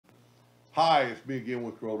Hi, it's me again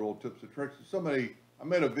with Corel Tips and Tricks. I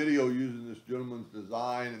made a video using this gentleman's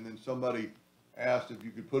design, and then somebody asked if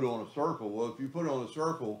you could put it on a circle. Well, if you put it on a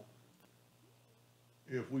circle,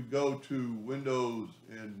 if we go to Windows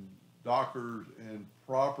and Dockers and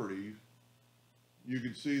Properties, you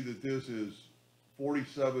can see that this is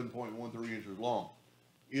 47.13 inches long.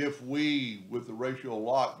 If we, with the ratio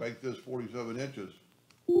lock, make this 47 inches,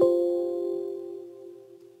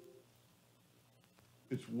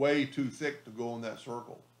 it's way too thick to go in that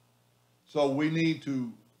circle. So we need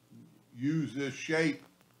to use this shape,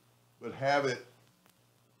 but have it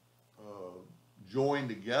joined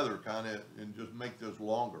together kind of, and just make this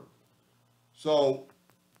longer. So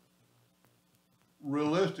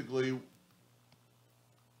realistically,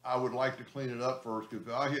 I would like to clean it up first, because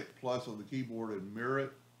if I hit plus on the keyboard and mirror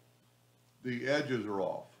it, the edges are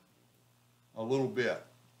off a little bit.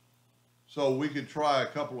 So we could try a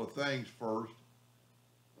couple of things first.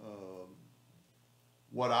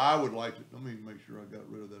 What I would like to, let me make sure I got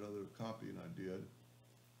rid of that other copy, and I did.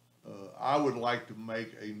 I would like to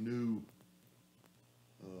make a new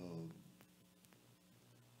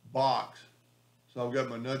box. So I've got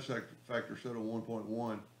my nudge factor set at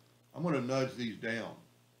 1.1. I'm going to nudge these down.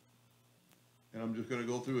 And I'm just going to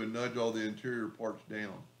go through and nudge all the interior parts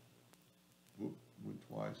down. Whoop, went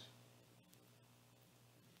twice.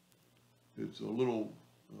 It's a little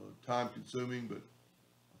time consuming, but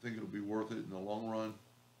I think it'll be worth it in the long run.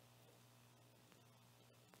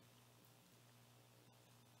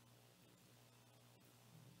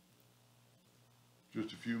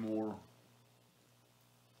 Just a few more.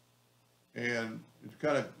 And it's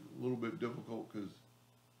kind of a little bit difficult because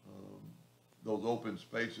those open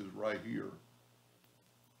spaces right here.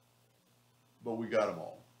 But we got them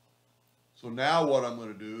all. So now what I'm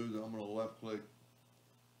going to do is I'm going to left click,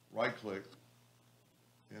 right click,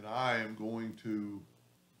 and I'm going to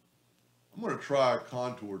try a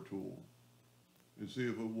contour tool and see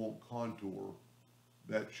if it won't contour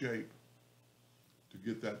that shape to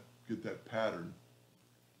get that pattern.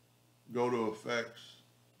 Go to effects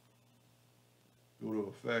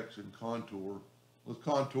and contour. Let's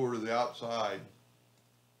contour to the outside.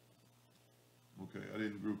 Okay, I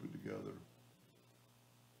didn't group it together.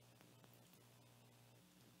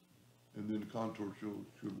 And then the contour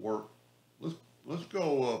should work. Let's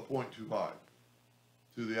go 0.25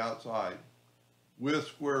 to the outside with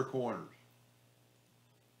square corners.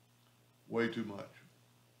 Way too much.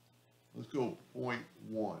 Let's go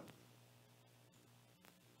 0.1.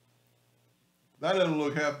 That doesn't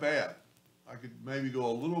look half bad. I could maybe go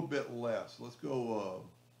a little bit less. Let's go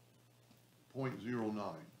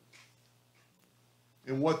 0.09.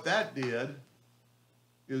 And what that did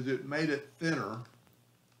is it made it thinner,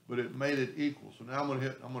 but it made it equal. So now I'm going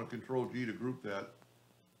to Control G to group that.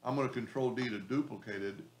 I'm going to Control D to duplicate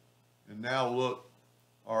it. And now look,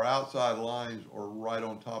 our outside lines are right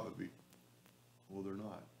on top of it. Well, they're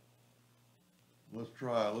not. Let's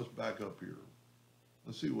back up here.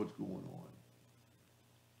 Let's see what's going on.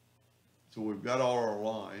 So we've got all our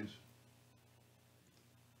lines.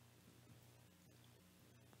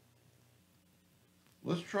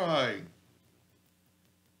 Let's try,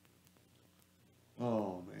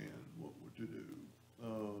 oh man, what would you do?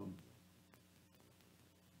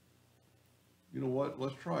 You know what,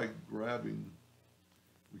 let's try grabbing,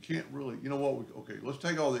 we can't really, you know what, okay, let's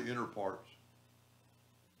take all the inner parts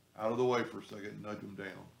out of the way for a second and nudge them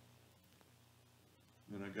down.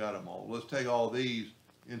 And I got them all. Let's take all these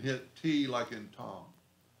and hit T like in Tom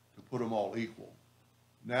to put them all equal.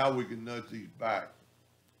 Now we can nudge these back.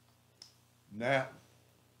 Now,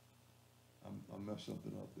 I messed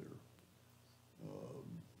something up there.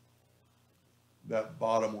 That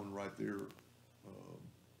bottom one right there,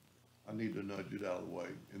 I need to nudge it out of the way.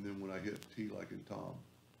 And then when I hit T like in Tom,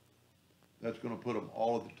 that's going to put them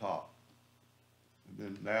all at the top. And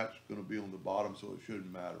then that's going to be on the bottom, so it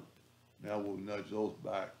shouldn't matter. Now we'll nudge those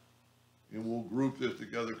back. And we'll group this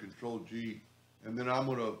together, Control G, and then I'm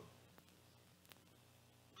going to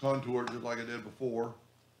contour it just like I did before.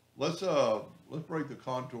 Let's break the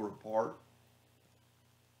contour apart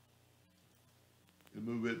and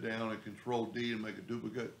move it down, and Control D and make a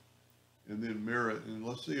duplicate, and then mirror it. And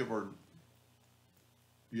let's see if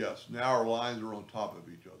yes, now our lines are on top of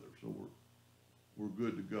each other, so we're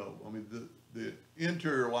good to go. I mean, the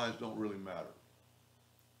interior lines don't really matter.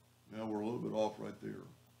 Now we're a little bit off right there.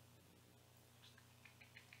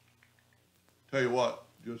 Tell you what,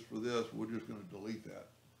 just for this, we're just going to delete that.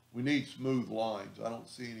 We need smooth lines. I don't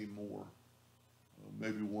see any more.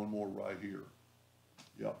 Maybe one more right here.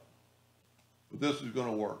 Yep. But this is going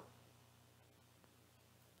to work.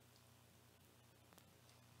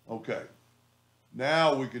 Okay.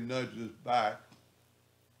 Now we can nudge this back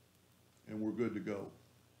and we're good to go.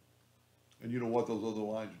 And you know what, those other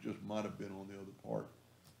lines just might have been on the other part.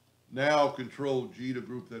 Now Control G to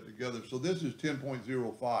group that together. So this is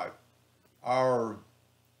 10.05. I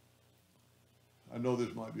know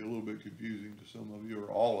this might be a little bit confusing to some of you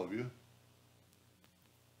or all of you.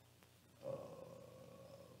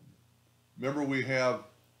 Remember we have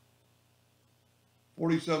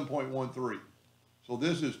 47.13. So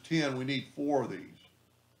this is 10, we need 4 of these.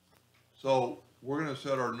 So we're gonna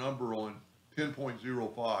set our number on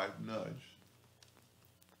 10.05 nudge.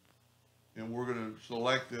 And we're gonna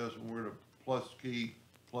select this and we're gonna plus key,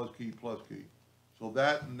 plus key, plus key. So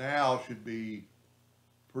that now should be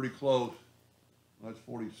pretty close. That's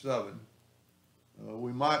 47.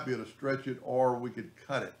 We might be able to stretch it or we could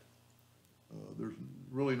cut it. There's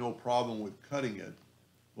really no problem with cutting it.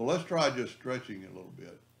 Well, let's try just stretching it a little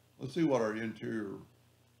bit. Let's see what our interior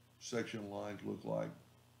section lines look like.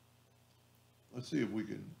 Let's see if we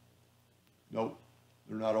can, nope,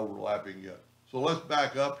 they're not overlapping yet. So let's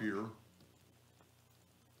back up here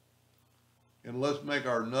and let's make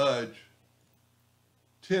our nudge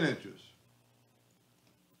 10 inches.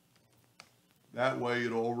 That way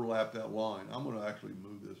it'll overlap that line. I'm gonna actually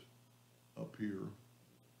move this up here.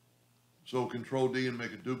 So Control D and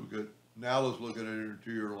make a duplicate. Now let's look at our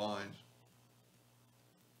interior lines.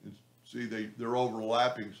 And see, they're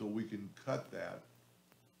overlapping, so we can cut that.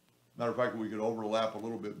 Matter of fact, we could overlap a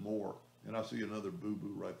little bit more. And I see another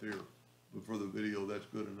boo-boo right there. But for the video, that's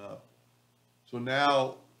good enough. So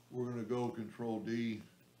now we're gonna go Control D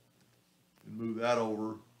and move that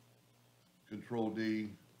over. Control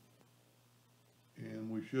D. And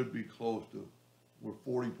we should be close to, we're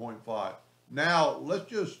 40.5. Now, let's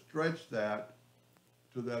just stretch that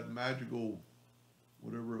to that magical,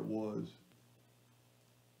 whatever it was,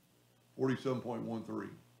 47.13.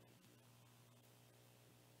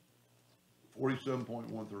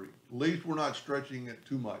 47.13. At least we're not stretching it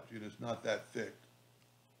too much and it's not that thick.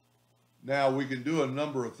 Now we can do a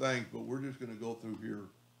number of things, but we're just going to go through here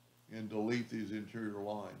and delete these interior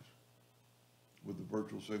lines with the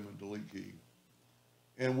virtual segment delete key.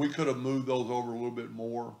 And we could have moved those over a little bit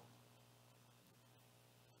more.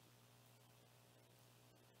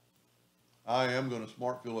 I am going to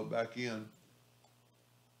smart fill it back in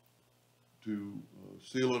to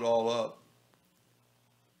seal it all up.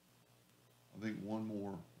 I think one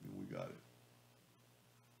more and we got it.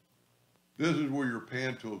 This is where your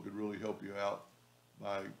pan tool could really help you out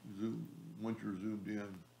by once you're zoomed in,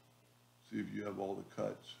 see if you have all the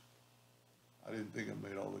cuts. I didn't think I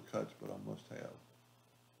made all the cuts, but I must have.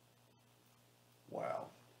 Wow.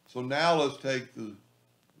 So now let's take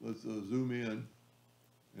let's zoom in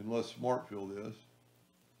and let's smart fill this.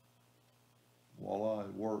 Voila,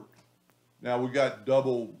 it worked. Now we got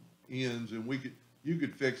double ends and you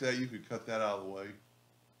could fix that, you could cut that out of the way.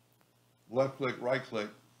 Left click, right click.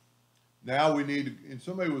 Now we need to, and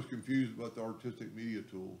somebody was confused about the artistic media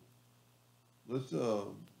tool. Let's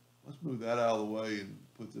move that out of the way and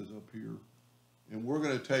put this up here. And we're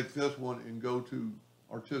gonna take this one and go to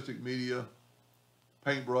artistic media,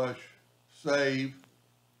 paintbrush, save,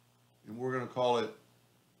 and we're gonna call it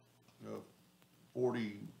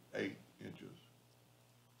 48 inches.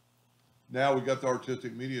 Now we got the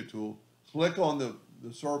artistic media tool. Click on the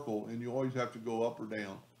circle and you always have to go up or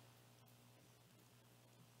down.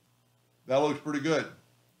 That looks pretty good.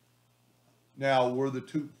 Now we're the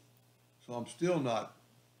two, so I'm still not,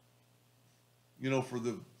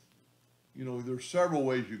 there's several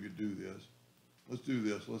ways you could do this. Let's do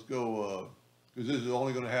this. Let's go, because this is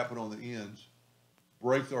only going to happen on the ends.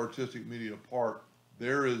 Break the artistic media apart.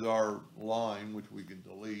 There is our line, which we can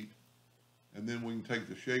delete. And then we can take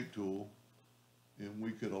the shape tool and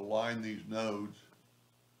we could align these nodes.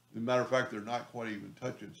 As a matter of fact, they're not quite even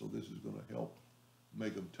touching, so this is going to help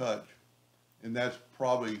make them touch. And that's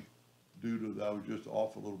probably due to that I was just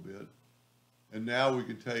off a little bit. And now we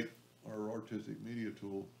can take our artistic media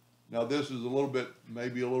tool. Now this is a little bit,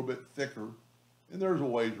 maybe a little bit thicker, and there's a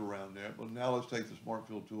ways around that, but now let's take the Smart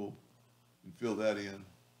Fill tool and fill that in.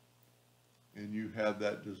 And you have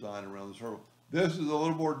that design around the circle. This is a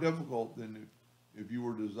little more difficult than if you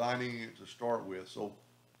were designing it to start with. So,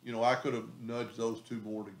 I could have nudged those two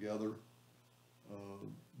more together.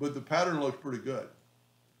 But the pattern looks pretty good.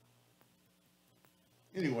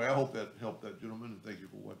 Anyway, I hope that helped that gentleman, and thank you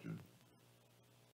for watching.